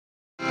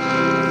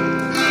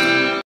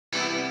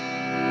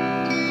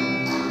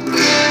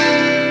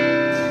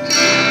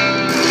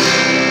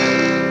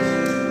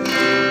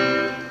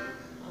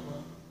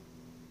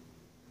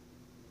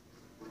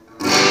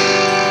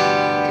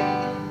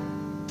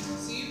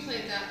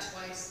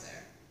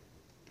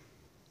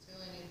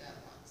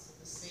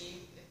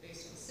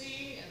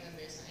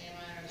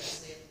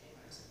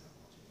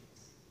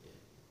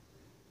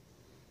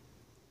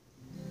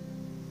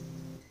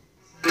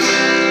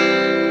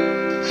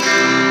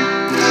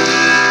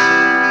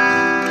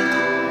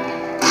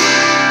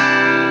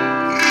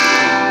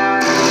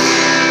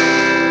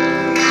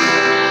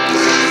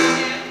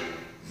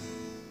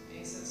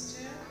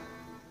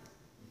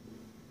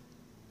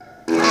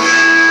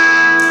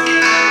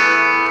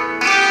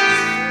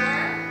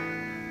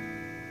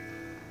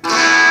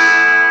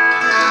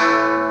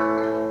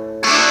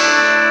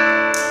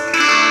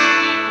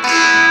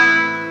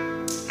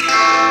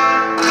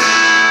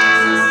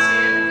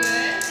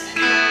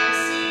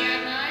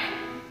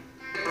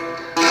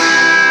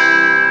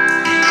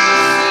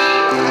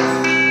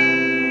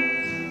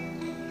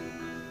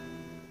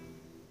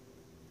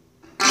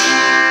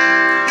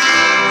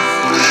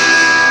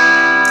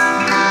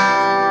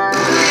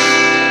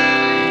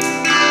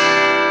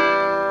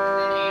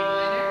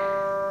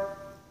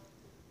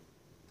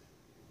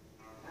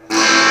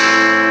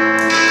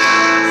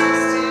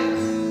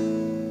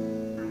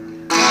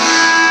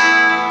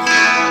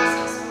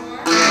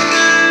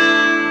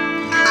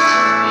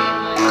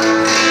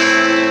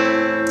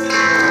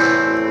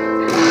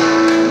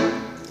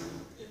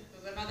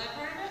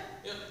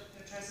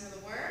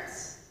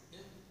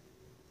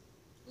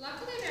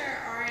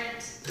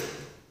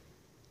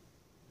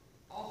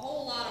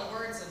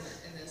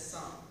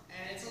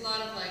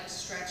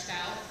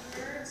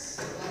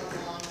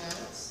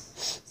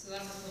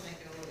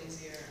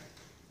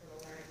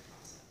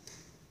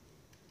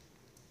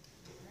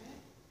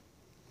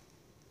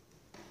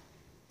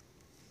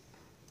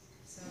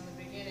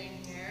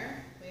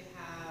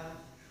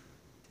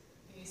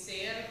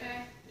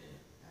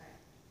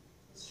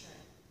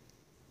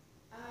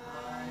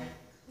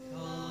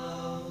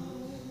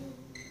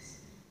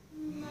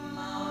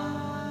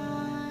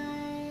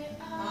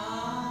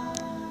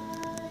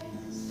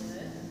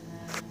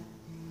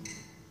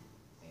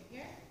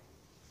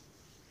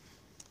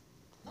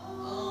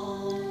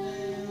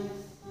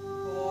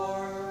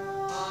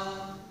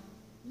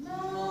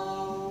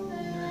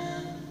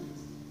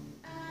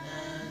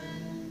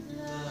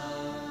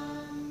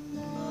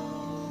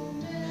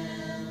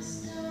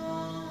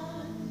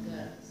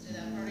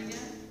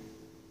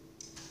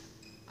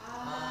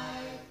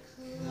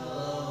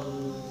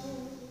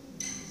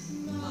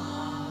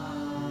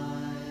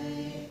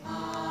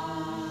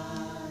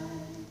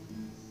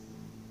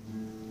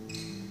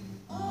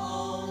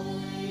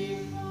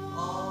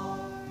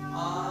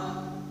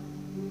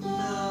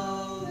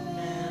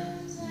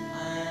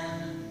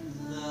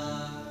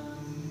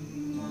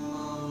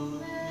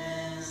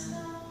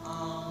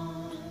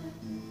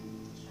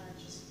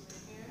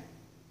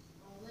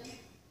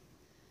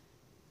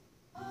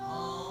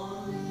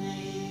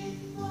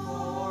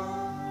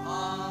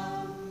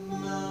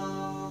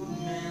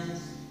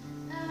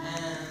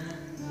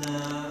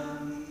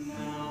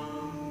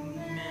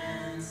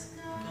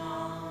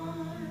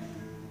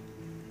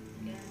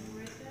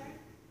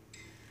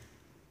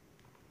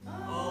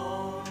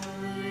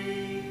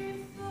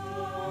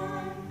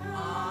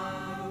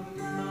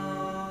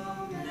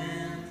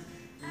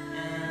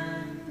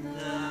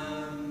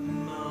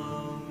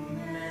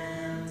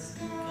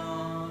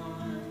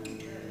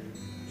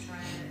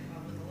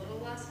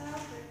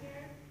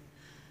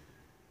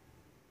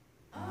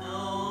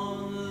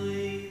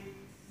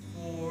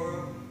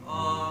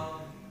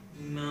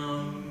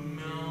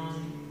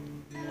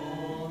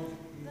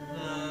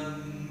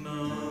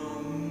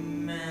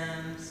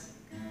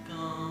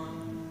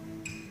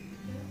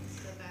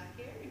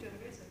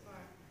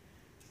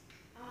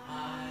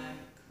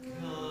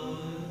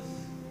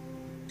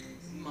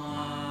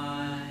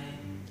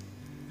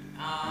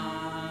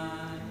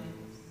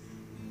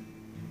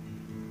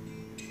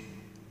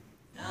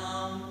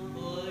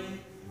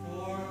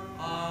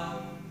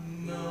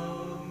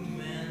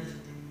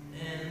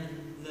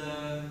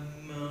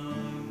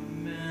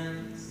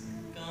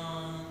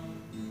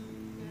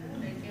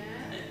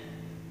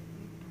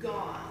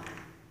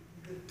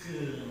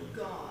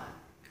Gone.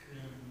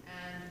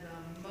 And the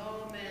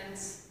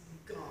moment's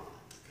gone.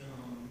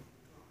 Gone.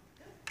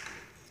 Yep.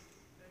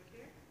 Back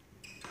here.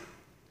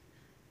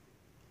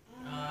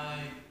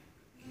 I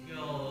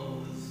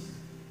close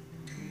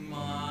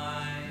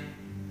my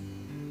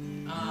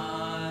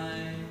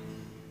eye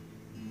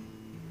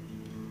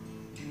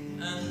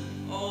and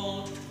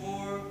all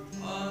for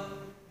a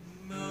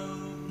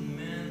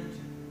moment,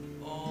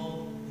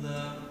 all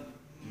the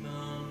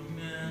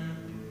moment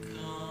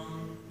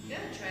come.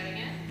 Good. Try it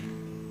again.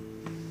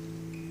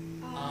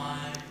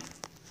 I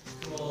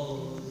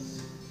close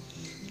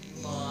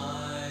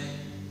my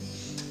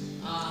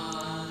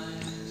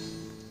eyes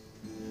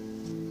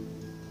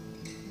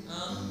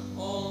and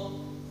all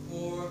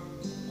for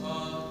a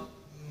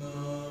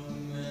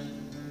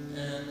moment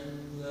and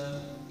the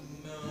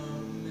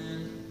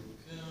moment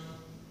come.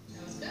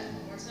 That was good.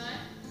 One more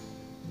time.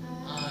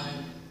 I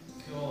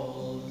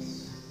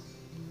close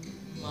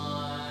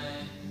my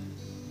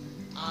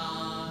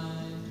eyes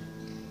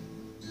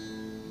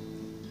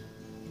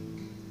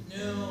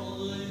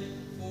only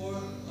for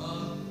a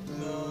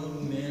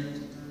moment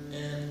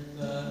and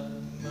the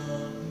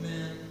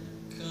moment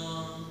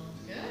come.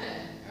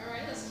 Good. All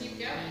right, let's keep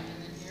going. And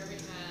then here we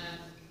have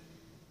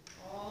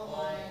all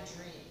my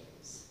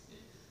dreams.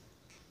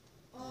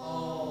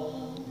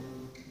 All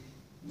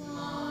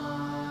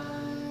my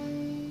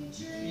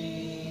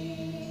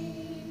dreams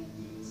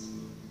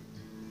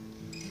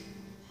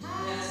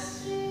pass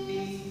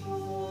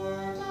before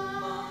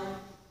my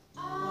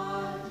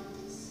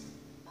eyes.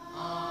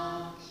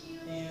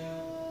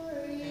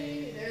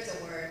 There's a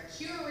word.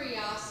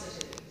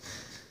 Curiosity.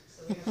 So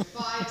we have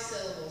 5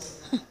 syllables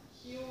in that.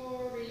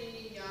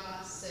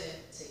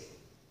 Curiosity.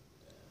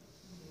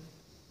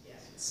 Yeah.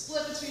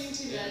 Split between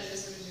 2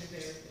 edges, which is your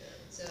favorite.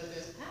 So it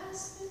goes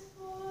pass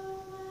before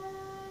my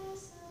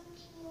eyes of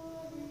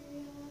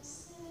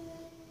curiosity.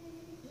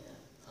 Yeah.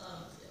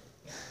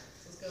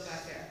 So let's go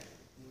back there.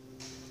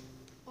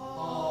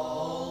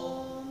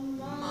 All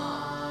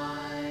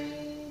my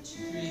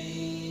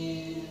dreams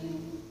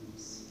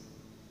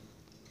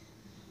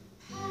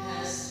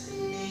pass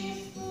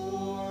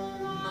before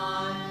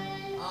my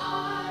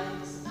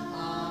eyes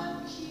of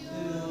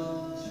curiosity.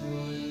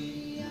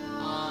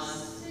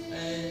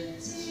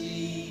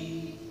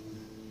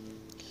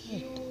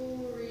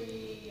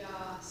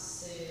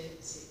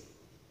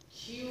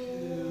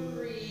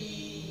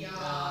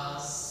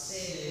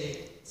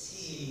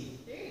 Curiosity.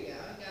 There you go. You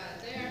got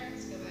it there.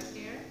 Let's go back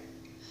here.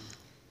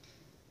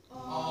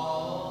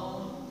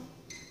 All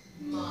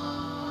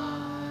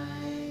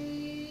my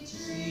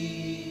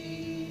dreams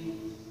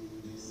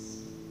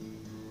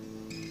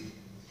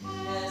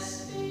pass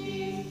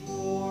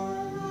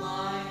before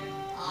my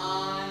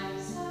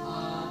eyes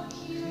of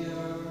curiosity.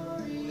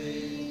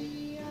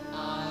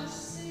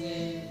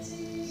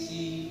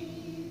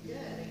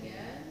 Good.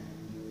 Again.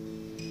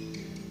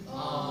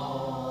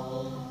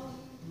 All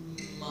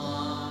my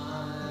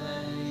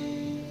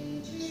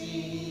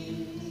dreams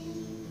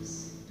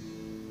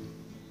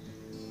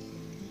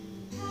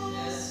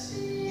pass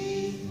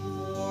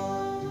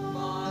before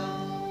my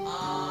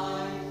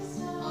eyes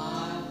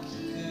of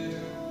curiosity.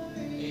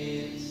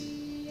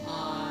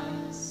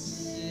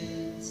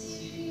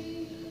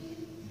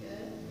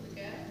 Good.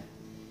 Again.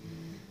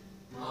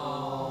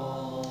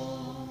 All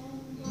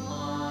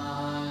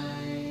my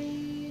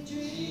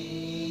dreams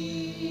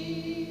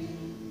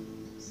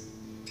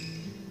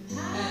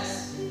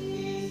pass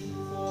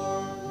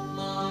before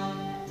my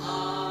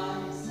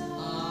eyes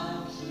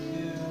of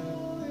curiosity.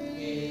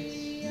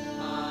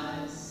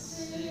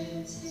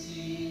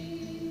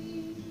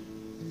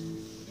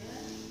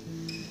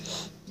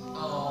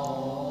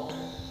 All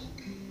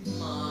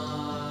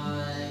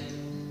my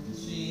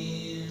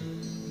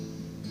dreams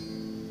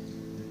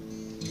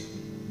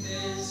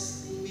pass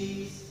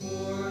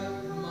before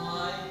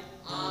my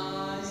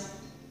eyes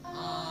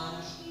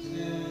of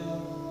curiosity.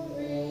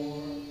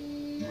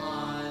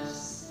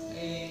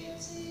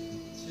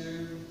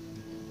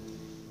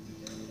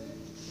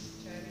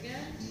 Try it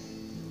again.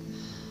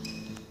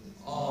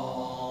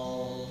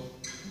 All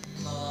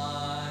my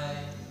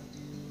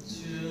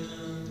dreams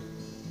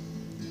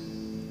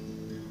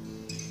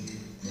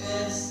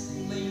pass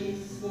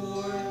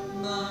before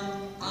my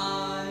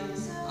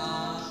eyes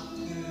of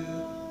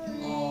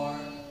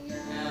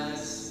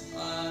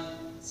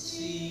curiosity.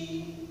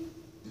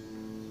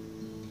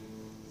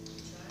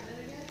 Try that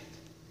again.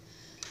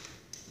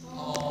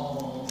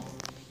 All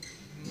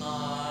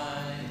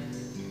my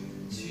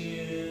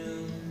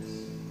dreams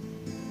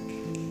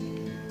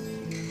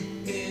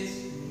is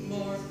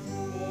more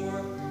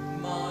for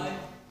my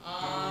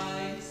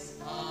eyes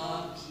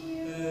of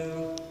curiosity.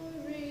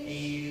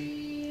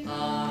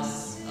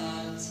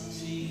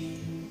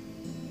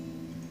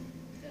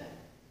 Good.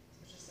 So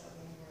it's just that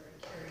one word,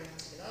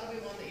 curiosity. That'll be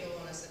one that you'll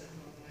want to sit at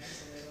home and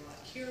isolate a lot.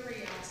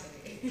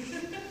 Curiosity.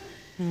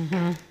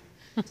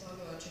 Talk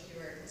about a tricky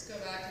word. Let's go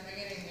back to the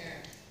beginning here.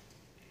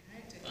 All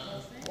right, do the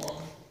whole thing.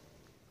 One.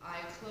 I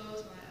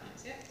close my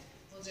eyes. Yep.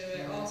 We'll do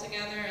it all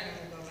together